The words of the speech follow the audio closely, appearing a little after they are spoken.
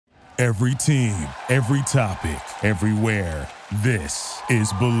Every team, every topic, everywhere. This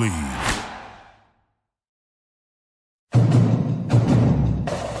is Believe.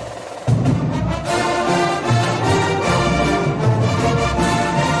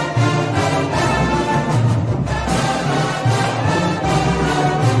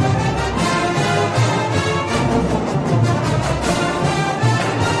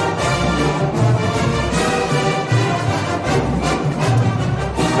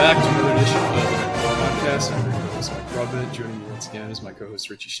 Back to another edition of the podcast. I'm your co-host Mike Rubin. Joining me once again is my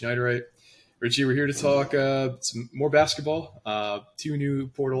co-host Richie Schneiderite. Richie, we're here to talk some more basketball. Two new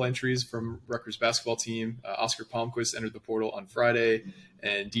portal entries from Rutgers basketball team. Oskar Palmquist entered the portal on Friday,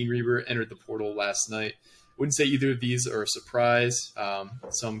 and Dean Reiber entered the portal last night. Wouldn't say either of these are a surprise. We're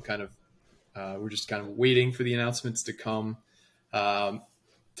just kind of waiting for the announcements to come.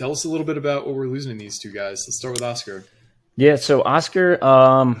 Tell us a little bit about what we're losing in these two guys. Let's start with Oskar. Yeah, so Oskar,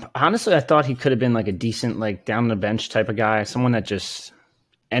 honestly, I thought he could have been like a decent, like down the bench type of guy, someone that just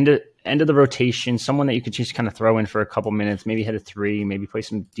end of the rotation, someone that you could just kind of throw in for a couple minutes, maybe hit a three, maybe play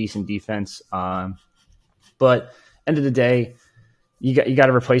some decent defense. But end of the day, you got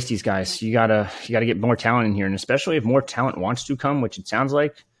to replace these guys. You gotta get more talent in here, and especially if more talent wants to come, which it sounds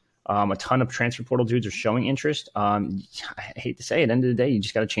like. A ton of transfer portal dudes are showing interest. I hate to say it, at the end of the day, you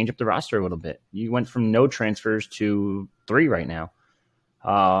just got to change up the roster a little bit. You went from no transfers to 3 right now.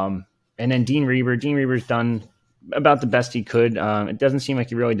 And then Dean Reiber's done about the best he could. It doesn't seem like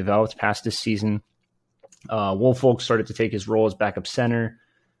he really developed past this season. Woolfolk started to take his role as backup center.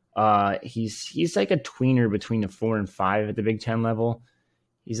 He's like a tweener between the 4 and 5 at the Big Ten level.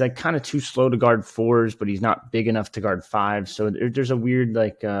 He's like kind of too slow to guard 4s, but he's not big enough to guard 5s. So there's a weird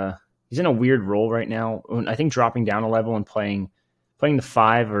he's in a weird role right now. I think dropping down a level and playing the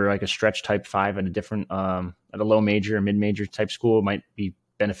 5 or like a stretch type 5 at a different at a low major or mid major type school might be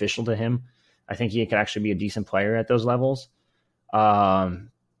beneficial to him. I think he could actually be a decent player at those levels. But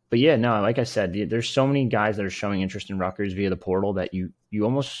yeah, no, like I said, there's so many guys that are showing interest in Rutgers via the portal that you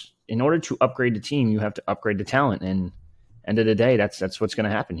almost, in order to upgrade the team, you have to upgrade the talent. And end of the day, that's what's going to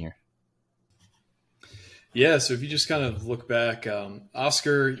happen here. Yeah, so if you just kind of look back,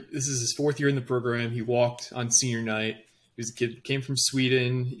 Oskar, this is his 4th year in the program. He walked on senior night. He was a kid, came from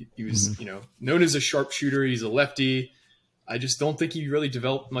Sweden. He was, known as a sharpshooter. He's a lefty. I just don't think he really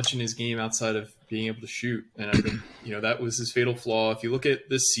developed much in his game outside of being able to shoot. And I think, that was his fatal flaw. If you look at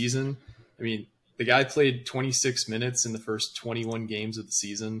this season, I mean, the guy played 26 minutes in the first 21 games of the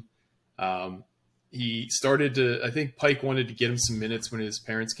season. He started to, I think Pike wanted to get him some minutes when his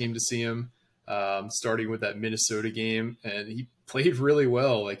parents came to see him, starting with that Minnesota game. And he played really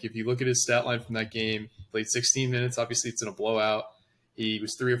well. Like if you look at his stat line from that game, he played 16 minutes. Obviously it's in a blowout. He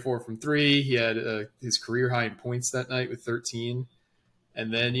was 3 or 4 from 3. He had his career high in points that night with 13.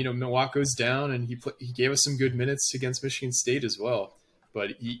 And then, Milwaukee goes down and he gave us some good minutes against Michigan State as well.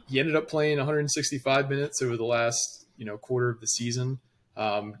 But he ended up playing 165 minutes over the last, quarter of the season.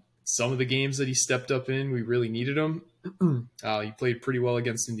 Some of the games that he stepped up in, we really needed him. He played pretty well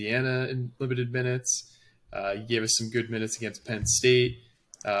against Indiana in limited minutes. He gave us some good minutes against Penn State.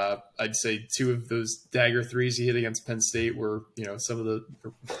 I'd say 2 of those dagger threes he hit against Penn State were, some of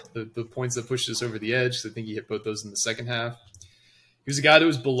the points that pushed us over the edge. So I think he hit both those in the second half. He was a guy that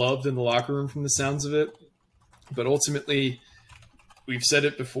was beloved in the locker room from the sounds of it. But ultimately, we've said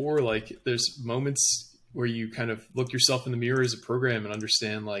it before, like there's moments where you kind of look yourself in the mirror as a program and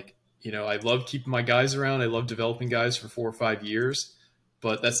understand, like, I love keeping my guys around. I love developing guys for 4 or 5 years,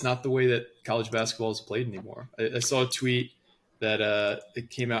 but that's not the way that college basketball is played anymore. I saw a tweet that it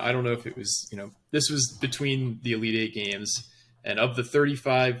came out. I don't know if it was, this was between the Elite 8 games, and of the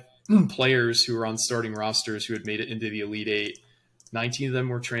 35 players who were on starting rosters who had made it into the Elite 8, 19 of them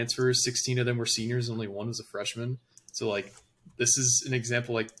were transfers, 16 of them were seniors, only 1 was a freshman. So like, this is an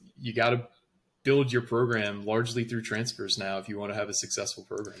example, like you got to build your program largely through transfers now if you want to have a successful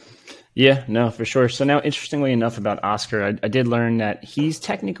program. Yeah, no, for sure. So now, interestingly enough about Oskar, I did learn that he's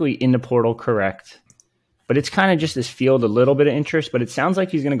technically in the portal, correct, but it's kind of just this field, a little bit of interest, but it sounds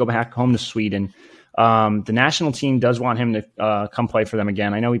like he's going to go back home to Sweden. The national team does want him to come play for them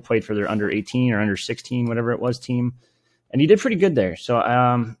again. I know he played for their under 18 or under 16, whatever it was, team, and he did pretty good there. So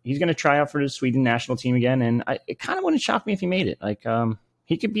he's going to try out for the Sweden national team again, and it kind of wouldn't shock me if he made it. Like,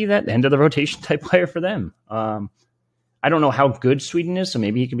 he could be that end of the rotation type player for them. I don't know how good Sweden is, so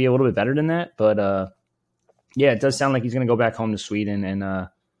maybe he could be a little bit better than that. But yeah, it does sound like he's going to go back home to Sweden. And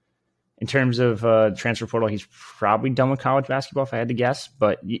in terms of transfer portal, he's probably done with college basketball, if I had to guess.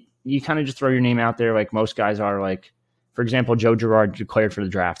 But you kind of just throw your name out there like most guys are. Like, for example, Joe Girard declared for the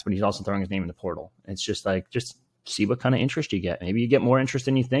draft, but he's also throwing his name in the portal. It's just like, just see what kind of interest you get. Maybe you get more interest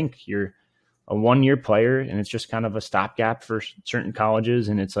than you think. You're a 1-year player, and it's just kind of a stopgap for certain colleges.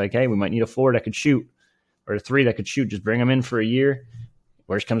 And it's like, hey, we might need a 4 that could shoot or a 3 that could shoot. Just bring him in for a year.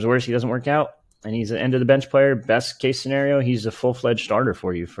 Worst comes to worst, he doesn't work out, and he's an end of the bench player. Best case scenario, he's a full-fledged starter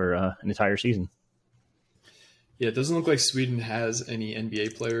for you for an entire season. Yeah, it doesn't look like Sweden has any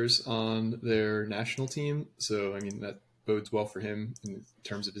NBA players on their national team. So, I mean, that bodes well for him in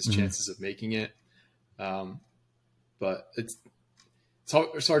terms of his chances of making it. But it's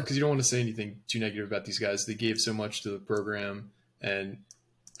hard because you don't want to say anything too negative about these guys. They gave so much to the program. And,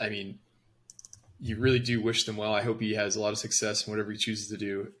 I mean, you really do wish them well. I hope he has a lot of success in whatever he chooses to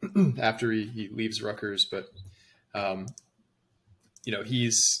do after he leaves Rutgers. But,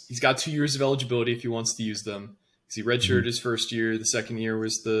 he's got 2 years of eligibility if he wants to use them. He redshirted his first year. The second year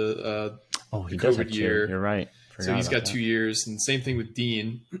was the COVID year. You're right. So he's got 2 years. And same thing with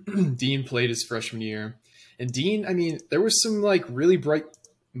Dean. Dean played his freshman year. And Dean, I mean, there was some like really bright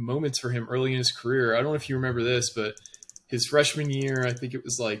moments for him early in his career. I don't know if you remember this, but his freshman year, I think it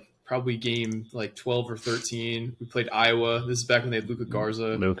was like probably game like 12 or 13. We played Iowa. This is back when they had Luka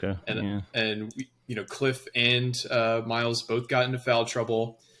Garza. And Cliff and Miles both got into foul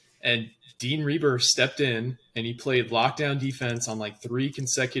trouble. And Dean Reiber stepped in and he played lockdown defense on like 3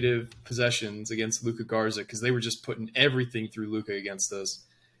 consecutive possessions against Luka Garza because they were just putting everything through Luka against us.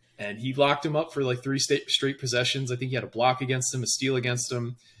 And he locked him up for like 3 straight possessions. I think he had a block against him, a steal against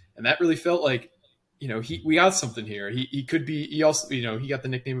him. And that really felt like, we got something here. He could be, he also, he got the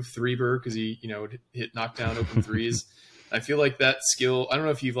nickname of Threeber because he, would hit knockdown open threes. I feel like that skill, I don't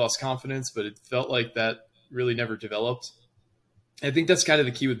know if you've lost confidence, but it felt like that really never developed. I think that's kind of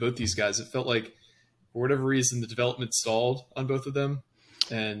the key with both these guys. It felt like, for whatever reason, the development stalled on both of them.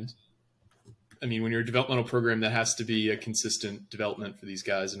 And, I mean, when you're a developmental program, that has to be a consistent development for these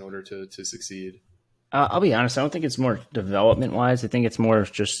guys in order to succeed. I'll be honest. I don't think it's more development-wise. I think it's more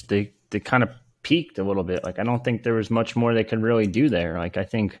just they kind of peaked a little bit. Like, I don't think there was much more they could really do there. Like, I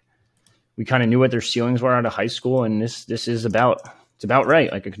think we kind of knew what their ceilings were out of high school, and this is about – it's about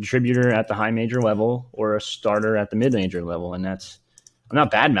right, like a contributor at the high major level or a starter at the mid major level. And I'm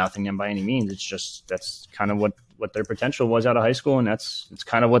not bad mouthing them by any means. It's just, that's kind of what their potential was out of high school. And it's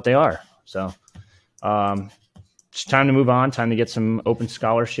kind of what they are. So it's time to move on, time to get some open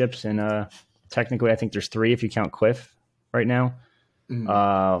scholarships. And technically I think there's 3 if you count Cliff right now.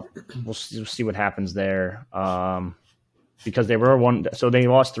 We'll see what happens there. Because they were one, so they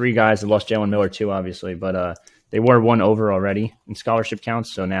lost 3 guys. They lost Jalen Miller too, obviously, but they were 1 over already in scholarship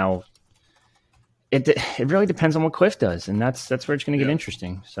counts. So now it really depends on what Cliff does, and that's where it's going to get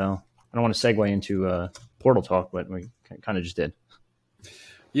interesting. So I don't want to segue into portal talk, but we kind of just did.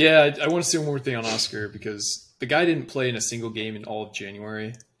 Yeah, I want to say one more thing on Oskar because the guy didn't play in a single game in all of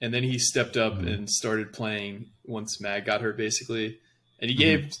January, and then he stepped up and started playing once Mag got hurt, basically, and he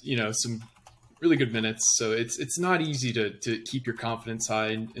gave some really good minutes. So it's not easy to keep your confidence high.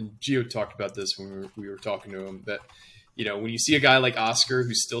 And Gio talked about this when we were talking to him, that, when you see a guy like Oskar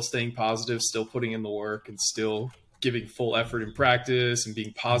who's still staying positive, still putting in the work and still giving full effort in practice and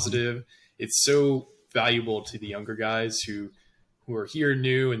being positive, it's so valuable to the younger guys who are here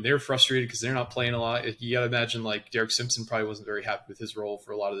new and they're frustrated because they're not playing a lot. You got to imagine like Derek Simpson probably wasn't very happy with his role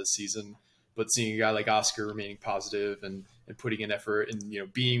for a lot of the season, but seeing a guy like Oskar remaining positive and putting in effort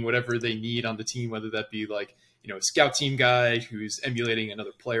and, being whatever they need on the team, whether that be like, a scout team guy who's emulating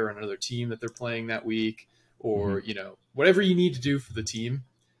another player on another team that they're playing that week, or, whatever you need to do for the team,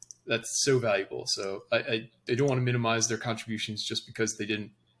 that's so valuable. So I don't want to minimize their contributions just because they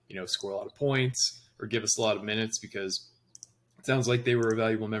didn't, score a lot of points or give us a lot of minutes, because it sounds like they were a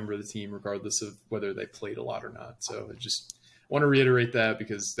valuable member of the team regardless of whether they played a lot or not. So I just want to reiterate that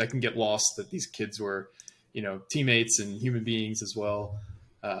because that can get lost, that these kids were, teammates and human beings as well,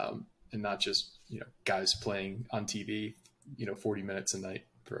 and not just, guys playing on TV, 40 minutes a night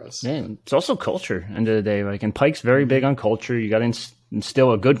for us. Yeah, it's also culture, end of the day. Like, and Pike's very big on culture. You got to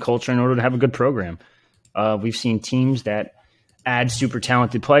instill a good culture in order to have a good program. We've seen teams that add super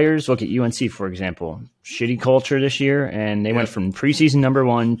talented players. Look at UNC, for example. Shitty culture this year, and they went from preseason number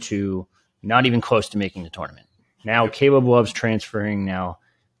 1 to not even close to making the tournament. Now Caleb Love's transferring. Now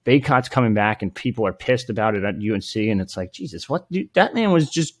Baycott's coming back, and people are pissed about it at UNC. And it's like, Jesus, what? Dude, that man was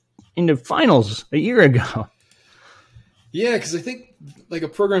just in the finals a year ago. Yeah, because I think like a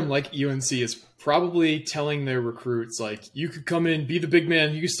program like UNC is probably telling their recruits, like, you could come in, be the big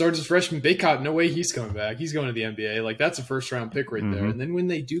man. You could start as a freshman. Baycott, no way he's coming back. He's going to the NBA. Like, that's a first-round pick right there. And then when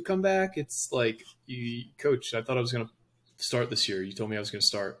they do come back, it's like, Coach, I thought I was going to start this year. You told me I was going to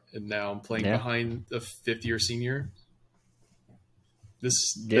start, and now I'm playing behind a fifth-year senior.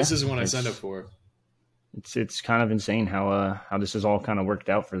 This isn't what I signed up for. It's kind of insane how this has all kind of worked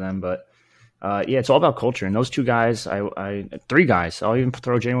out for them. But yeah, it's all about culture. And those two guys, three guys, I'll even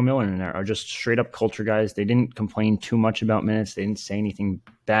throw Jalen Miller in there, are just straight up culture guys. They didn't complain too much about minutes. They didn't say anything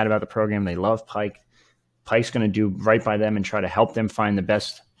bad about the program. They love Pike. Pike's going to do right by them and try to help them find the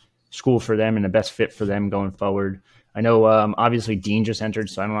best school for them and the best fit for them going forward. I know obviously Dean just entered,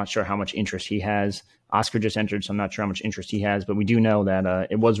 so I'm not sure how much interest he has. Oscar just entered, so I'm not sure how much interest he has. But we do know that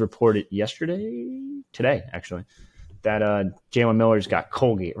it was reported today actually, that Jalen Miller's got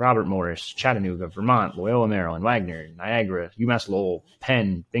Colgate, Robert Morris, Chattanooga, Vermont, Loyola Maryland, Wagner, Niagara, UMass Lowell,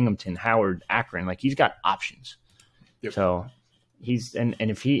 Penn, Binghamton, Howard, Akron. Like, he's got options. Yep. So he's and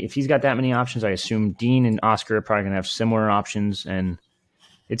if he's got that many options, I assume Dean and Oscar are probably gonna have similar options, and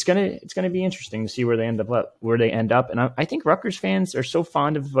it's gonna be interesting to see where they end up. And I think Rutgers fans are so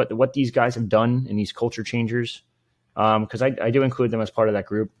fond of what these guys have done and these culture changers, because I do include them as part of that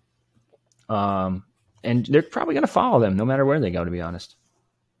group. And they're probably going to follow them no matter where they go, to be honest.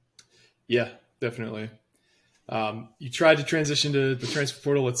 Yeah, definitely. You tried to transition to the transfer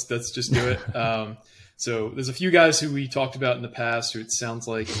portal. Let's just do it. So there's a few guys who we talked about in the past who it sounds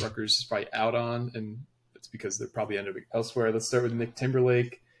like Rutgers is probably out on, and it's because they're probably ended up elsewhere. Let's start with Nick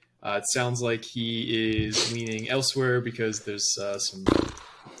Timberlake. It sounds like he is leaning elsewhere because there's some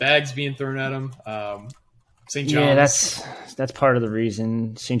bags being thrown at him. St. John's. Yeah, that's part of the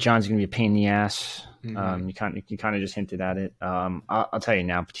reason. St. John's going to be a pain in the ass. Mm-hmm. You kind of just hinted at it. I'll tell you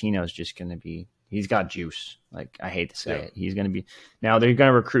now, Patino's just going to be. He's got juice. Like, I hate to say it, he's going to be. Now they're going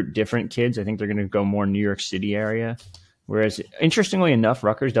to recruit different kids. I think they're going to go more New York City area. Whereas, interestingly enough,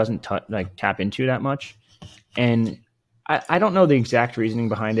 Rutgers doesn't tap into that much. And I don't know the exact reasoning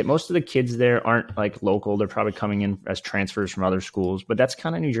behind it. Most of the kids there aren't like local. They're probably coming in as transfers from other schools. But that's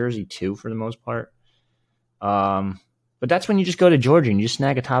kind of New Jersey too, for the most part. But that's when you just go to Georgia and you just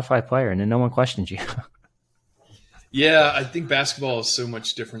snag a top 5 player and then no one questions you. Yeah, I think basketball is so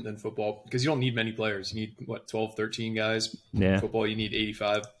much different than football because you don't need many players. You need, 12, 13 guys. Yeah. In football, you need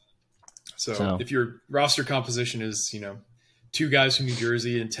 85. So if your roster composition is, 2 guys from New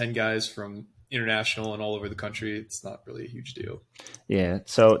Jersey and 10 guys from international and all over the country, it's not really a huge deal. Yeah,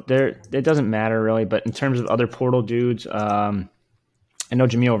 so it doesn't matter really. But in terms of other portal dudes, I know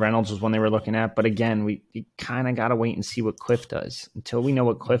Jameel Reynolds was one they were looking at, but again, we kind of got to wait and see what Cliff does. Until we know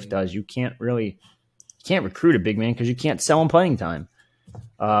what Cliff does, you can't recruit a big man because you can't sell him playing time.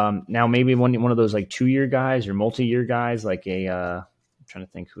 Now maybe one of those like 2-year guys or multi-year guys, like I'm trying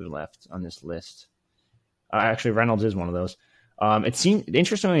to think who left on this list. Actually, Reynolds is one of those. It seemed,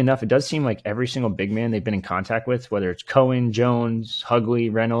 interestingly enough, it does seem like every single big man they've been in contact with, whether it's Cohen, Jones,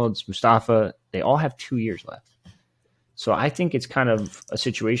 Hugley, Reynolds, Mustafa, they all have 2 years left. So I think it's kind of a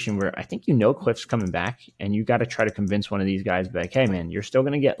situation where I think Cliff's coming back, and you got to try to convince one of these guys, like, hey, man, you're still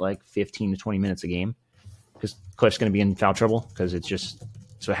going to get like 15 to 20 minutes a game because Cliff's going to be in foul trouble because it's just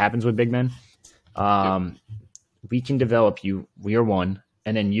what happens with big men. We can develop you year 1,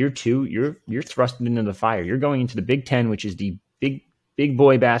 and then year 2, you're thrusted into the fire. You're going into the Big Ten, which is the big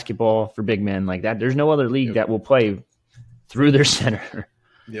boy basketball for big men like that. There's no other league that will play through their center.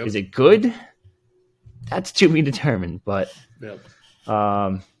 Yep. Is it good? That's to be determined, but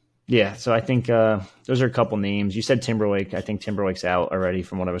yeah. So I think those are a couple names. You said Timberlake. I think Timberlake's out already,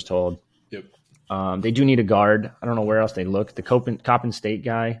 from what I was told. Yep. They do need a guard. I don't know where else they look. The Coppin State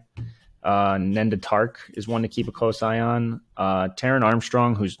guy, Nenda Tark, is one to keep a close eye on. Taron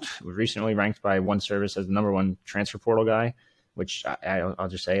Armstrong, who's recently ranked by One Service as the number 1 transfer portal guy, which I'll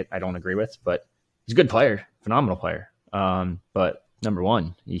just say it, I don't agree with, but he's a good player, phenomenal player. But number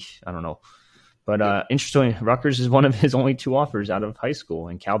 1, I don't know. But interestingly, Rutgers is one of his only 2 offers out of high school,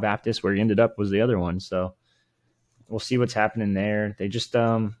 and Cal Baptist, where he ended up, was the other one. So we'll see what's happening there. They just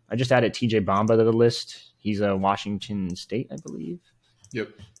I just added TJ Bamba to the list. He's a Washington State, I believe. Yep.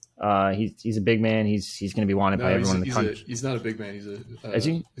 He's a big man. He's going to be wanted by everyone in the country. He's not a big man. Is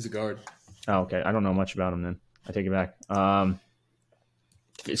he? He's a guard. Oh, okay. I don't know much about him then. I take it back.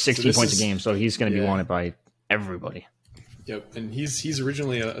 16 points a game, so he's going to be wanted by everybody. Yep, and he's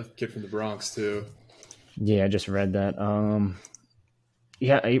originally a kid from the Bronx too. Yeah, I just read that.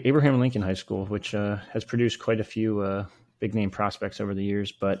 Abraham Lincoln High School, which has produced quite a few big name prospects over the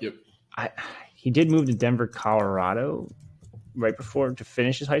years. But he did move to Denver, Colorado, right before to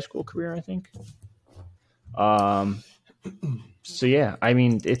finish his high school career, I think. So yeah, I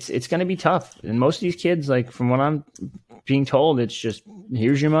mean, it's going to be tough, and most of these kids, like from what I'm being told, it's just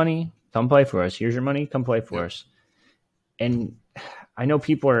here's your money, come play for us. Here's your money, come play for us. And I know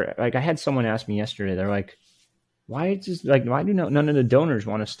people are like, I had someone ask me yesterday, they're like, why do none of the donors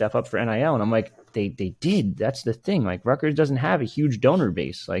want to step up for NIL? And I'm like, they did. That's the thing. Like, Rutgers doesn't have a huge donor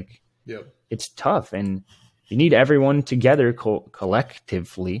base. Like, Yep. It's tough, and you need everyone together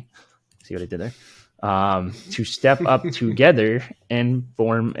collectively. See what I did there? To step up together and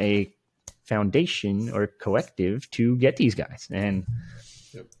form a foundation or collective to get these guys. And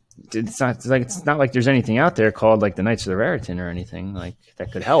Yep. it's not like there's anything out there called like the Knights of the Raritan or anything like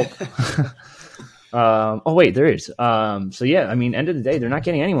that could help. Oh wait, there is. So yeah, I mean, end of the day, they're not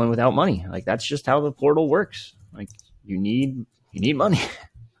getting anyone without money. Like that's just how the portal works. Like you need money.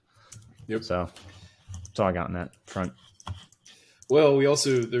 Yep. So that's all I got on that front. Well,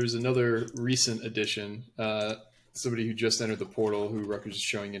 there's another recent addition, somebody who just entered the portal who Rutgers is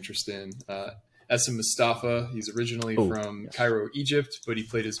showing interest in. Essam Mustafa. He's originally from Cairo, Egypt, but he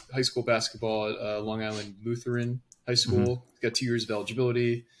played his high school basketball at Long Island Lutheran High School. Mm-hmm. He's got 2 years of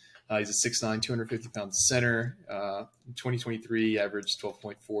eligibility. He's a 6'9", 250-pound center. In 2023, averaged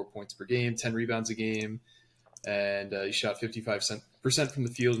 12.4 points per game, 10 rebounds a game, and he shot 55% from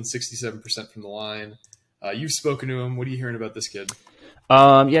the field and 67% from the line. You've spoken to him. What are you hearing about this kid?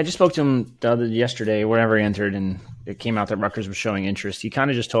 Yeah, I just spoke to him yesterday, wherever he entered, and it came out that Rutgers was showing interest. He kind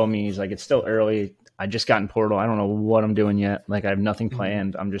of just told me, he's like, it's still early. I just got in portal. I don't know what I'm doing yet. Like, I have nothing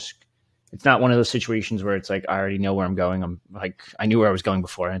planned. It's not one of those situations where it's like, I already know where I'm going. I'm like, I knew where I was going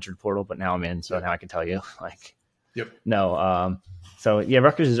before I entered portal, but now I'm in. So now I can tell you, like, no. So yeah,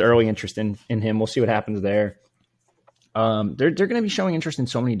 Rutgers is early interest in him. We'll see what happens there. They're going to be showing interest in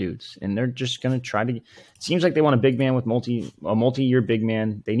so many dudes, and they're just going to try to. It seems like they want a big man with a multi-year big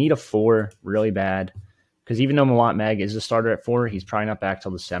man. They need a 4 really bad, because even though Mawat Mag is a starter at 4, he's probably not back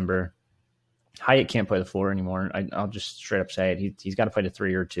till December. Hyatt can't play the 4 anymore. I'll just straight up say it. He's got to play the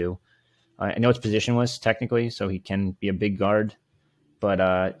 3 or 2. I know it's positionless technically, so he can be a big guard,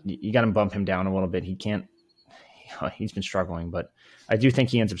 but you got to bump him down a little bit. He can't. He's been struggling, but I do think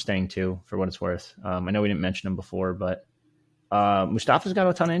he ends up staying too, for what it's worth. I know we didn't mention him before, but Mustafa's got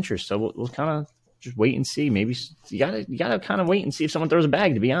a ton of interest, so we'll kind of just wait and see. Maybe you gotta kind of wait and see if someone throws a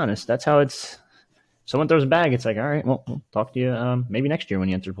bag. To be honest, that's how it's. If someone throws a bag, it's like, all right, well, we'll talk to you maybe next year when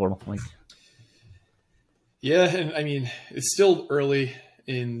you enter the portal. Like, yeah, and I mean, it's still early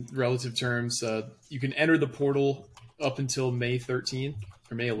in relative terms. You can enter the portal up until May 13th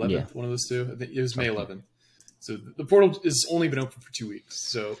or May 11th, one of those two. I think it was May 11th. So the portal has only been open for 2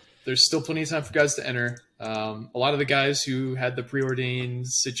 weeks. So there's still plenty of time for guys to enter. A lot of the guys who had the preordained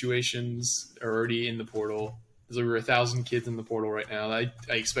situations are already in the portal. There's over 1,000 kids in the portal right now. I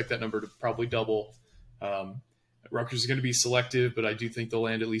expect that number to probably double. Rutgers is going to be selective, but I do think they'll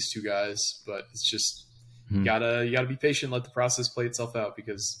land at least 2 guys. But it's just you gotta be patient, let the process play itself out,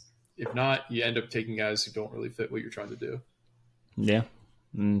 because if not, you end up taking guys who don't really fit what you're trying to do. Yeah.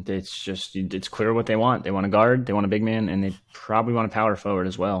 It's clear what they want. They want a guard, they want a big man, and they probably want a power forward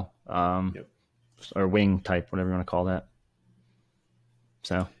as well, or wing type, whatever you want to call that.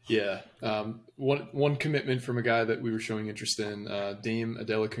 So yeah, one commitment from a guy that we were showing interest in, Dame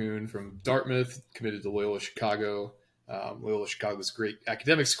Adelakun from Dartmouth, committed to Loyola Chicago. Loyola Chicago is a great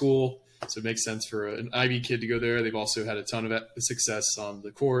academic school, so it makes sense for an Ivy kid to go there. They've also had a ton of success on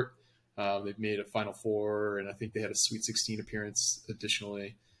the court. They've made a Final Four, and I think they had a Sweet 16 appearance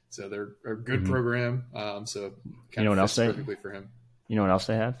additionally. So they're a good program. So kind of fits perfectly for him. You know what else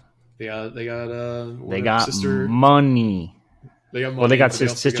they have? They got sister, money. They got money. Well, they got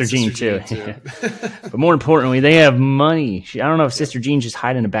Sister Jean too. But more importantly, they have money. I don't know if Sister Jean just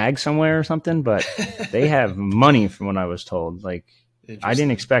hide in a bag somewhere or something, but they have money from what I was told. Like, I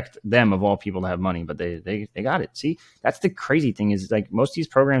didn't expect them, of all people, to have money, but they got it. See, that's the crazy thing, is like most of these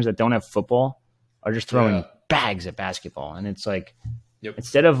programs that don't have football are just throwing bags at basketball. And it's like,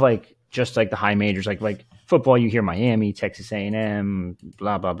 instead of like just like the high majors, like football, you hear Miami, Texas A&M,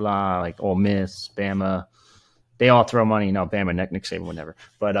 blah, blah, blah, like Ole Miss, Bama. They all throw money. No, Bama, Nick Saban would never.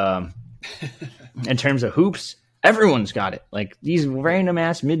 But in terms of hoops, everyone's got it. Like these random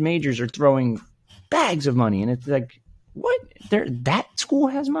ass mid majors are throwing bags of money, and it's like, what? That school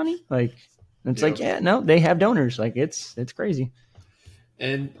has money? Like, it's like, no, they have donors. Like, it's crazy.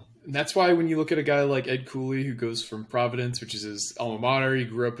 And that's why when you look at a guy like Ed Cooley, who goes from Providence, which is his alma mater, he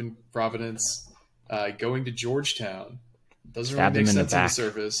grew up in Providence, going to Georgetown, doesn't really make sense on the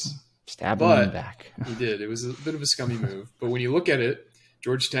surface. Stab him in the back. He did. It was a bit of a scummy move. But when you look at it,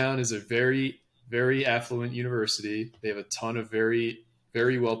 Georgetown is a very, very affluent university. They have a ton of very,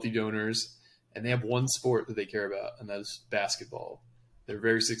 very wealthy donors, and they have one sport that they care about, and that is basketball. They're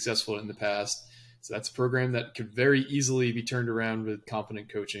very successful in the past. So that's a program that could very easily be turned around with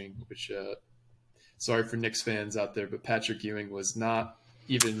competent coaching, which, sorry for Knicks fans out there, but Patrick Ewing was not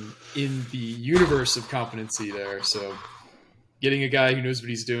even in the universe of competency there. So getting a guy who knows what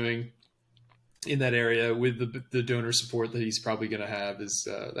he's doing, in that area with the donor support that he's probably going to have is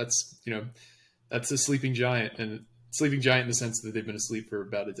that's a sleeping giant, and sleeping giant in the sense that they've been asleep for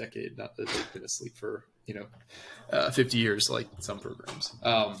about a decade, not that they've been asleep for 50 years like some programs.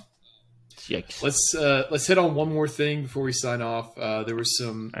 Yikes. Let's hit on one more thing before we sign off. There was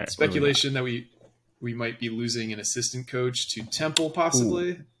some speculation that we might be losing an assistant coach to Temple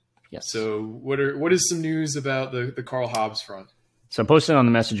possibly. Ooh. Yes. So what is some news about the Carl Hobbs front? So I posted on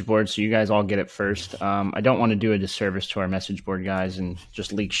the message board so you guys all get it first. I don't want to do a disservice to our message board guys and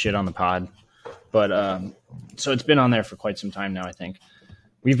just leak shit on the pod. But so it's been on there for quite some time now, I think.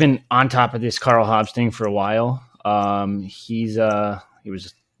 We've been on top of this Carl Hobbs thing for a while. He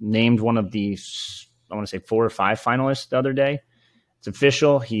was named one of the, I want to say 4 or 5 finalists the other day. It's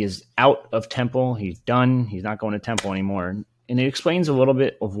official. He is out of Temple. He's done. He's not going to Temple anymore. And it explains a little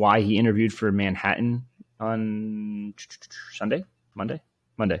bit of why he interviewed for Manhattan on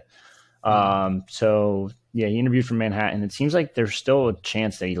Monday. So yeah, he interviewed for Manhattan. It seems like there's still a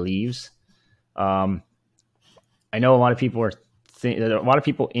chance that he leaves. I know a lot of people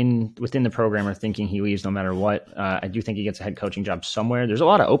within the program are thinking he leaves no matter what. I do think he gets a head coaching job somewhere. There's a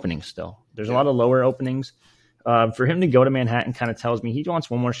lot of openings still. There's a lot of lower openings. For him to go to Manhattan kind of tells me he wants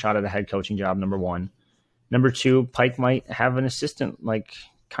one more shot at a head coaching job, number one. Number two, Pike might have an assistant, like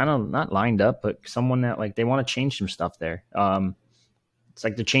kind of not lined up, but someone that like they want to change some stuff there. It's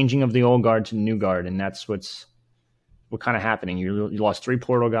like the changing of the old guard to the new guard, and that's what kind of happening. You lost 3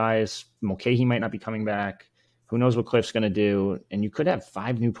 portal guys. Mulcahy might not be coming back. Who knows what Cliff's going to do? And you could have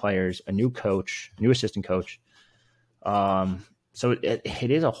 5 new players, a new coach, a new assistant coach. So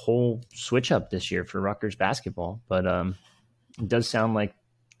it is a whole switch up this year for Rutgers basketball. But it does sound like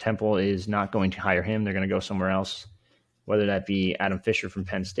Temple is not going to hire him. They're going to go somewhere else, whether that be Adam Fisher from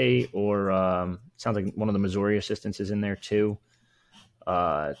Penn State or sounds like one of the Missouri assistants is in there too.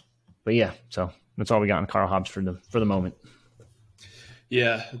 But yeah, so that's all we got on Carl Hobbs for the moment.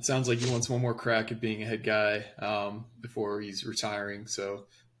 Yeah, it sounds like he wants one more crack at being a head guy before he's retiring. So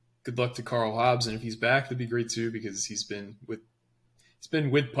good luck to Carl Hobbs, and if he's back, that'd be great too because he's been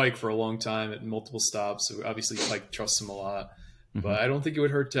with Pike for a long time at multiple stops. So obviously Pike trusts him a lot, but I don't think it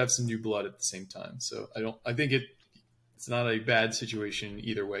would hurt to have some new blood at the same time. So I think it's not a bad situation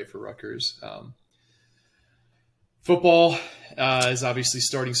either way for Rutgers. Football is obviously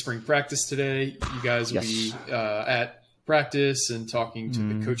starting spring practice today. You guys will be at practice and talking to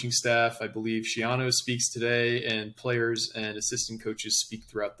the coaching staff. I believe Schiano speaks today, and players and assistant coaches speak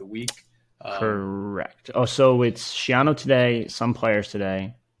throughout the week. Correct. Oh, so it's Schiano today, some players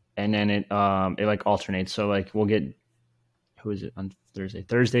today, and then it like alternates. So like we'll get who is it on Thursday?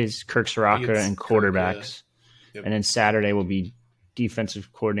 Thursday's Kirk Soraka and quarterbacks, Yep. And then Saturday will be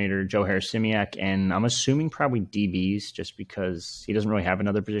defensive coordinator Joe Harris-Simiak, and I'm assuming probably DBs just because he doesn't really have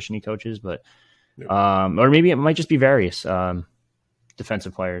another position he coaches, but or maybe it might just be various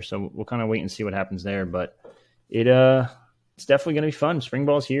defensive players. So we'll kind of wait and see what happens there. But it's definitely going to be fun. Spring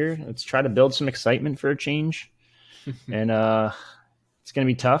ball's here. Let's try to build some excitement for a change. And it's going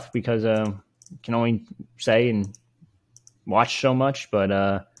to be tough because you can only say and watch so much. But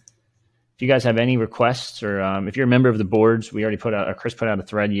if you guys have any requests or if you're a member of the boards, we already Chris put out a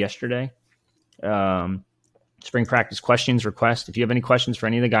thread yesterday. Spring practice questions request. If you have any questions for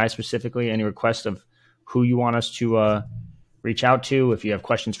any of the guys specifically, any requests of who you want us to reach out to, if you have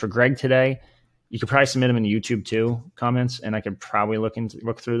questions for Greg today, you could probably submit them in the YouTube too, comments, and I could probably look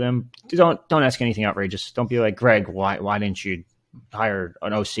through them. Don't ask anything outrageous. Don't be like, Greg, why didn't you hire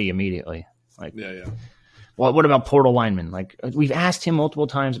an OC immediately? Like, yeah. Well, what about portal linemen? Like we've asked him multiple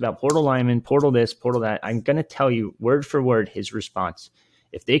times about portal linemen, portal this, portal that. I'm going to tell you word for word his response.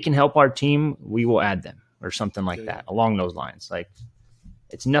 If they can help our team, we will add them. Or something like that, along those lines. Like,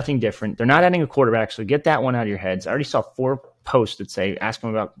 it's nothing different. They're not adding a quarterback, so get that one out of your heads. I already saw 4 posts that say, ask them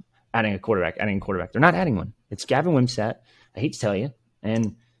about adding a quarterback. They're not adding one. It's Gavin Wimsatt, I hate to tell you,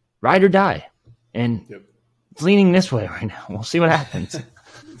 and ride or die. And it's leaning this way right now. We'll see what happens.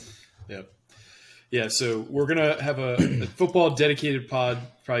 Yeah, so we're going to have a football dedicated pod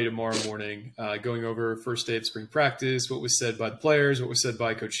probably tomorrow morning, going over first day of spring practice, what was said by the players, what was said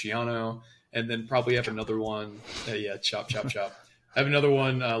by Coach Schiano. And then probably have another one. Chop. Have another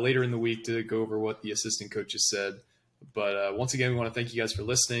one later in the week to go over what the assistant coaches said. But once again, we want to thank you guys for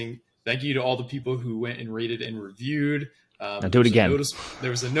listening. Thank you to all the people who went and rated and reviewed. Now do it again. There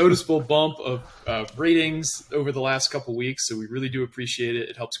was a noticeable bump of ratings over the last couple weeks, so we really do appreciate it.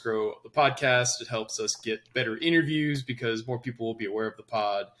 It helps grow the podcast. It helps us get better interviews because more people will be aware of the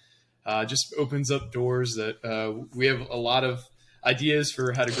pod. Just opens up doors that we have a lot of ideas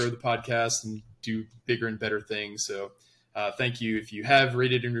for how to grow the podcast and do bigger and better things. So Thank you if you have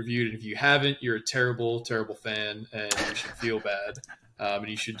rated and reviewed, and if you haven't, you're a terrible, terrible fan, and you should feel bad. And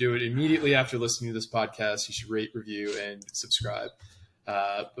you should do it immediately after listening to this podcast. You should rate, review, and subscribe.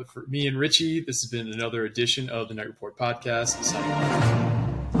 But for me and Richie, this has been another edition of the Knight Report podcast. Signing off.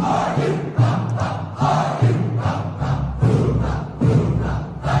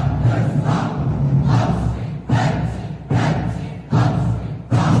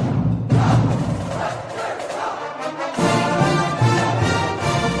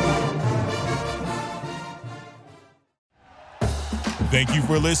 Thank you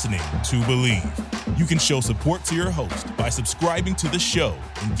for listening to Believe. You can show support to your host by subscribing to the show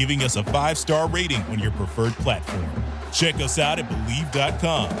and giving us a 5-star rating on your preferred platform. Check us out at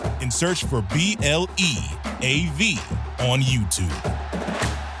Believe.com and search for BLEAV on YouTube.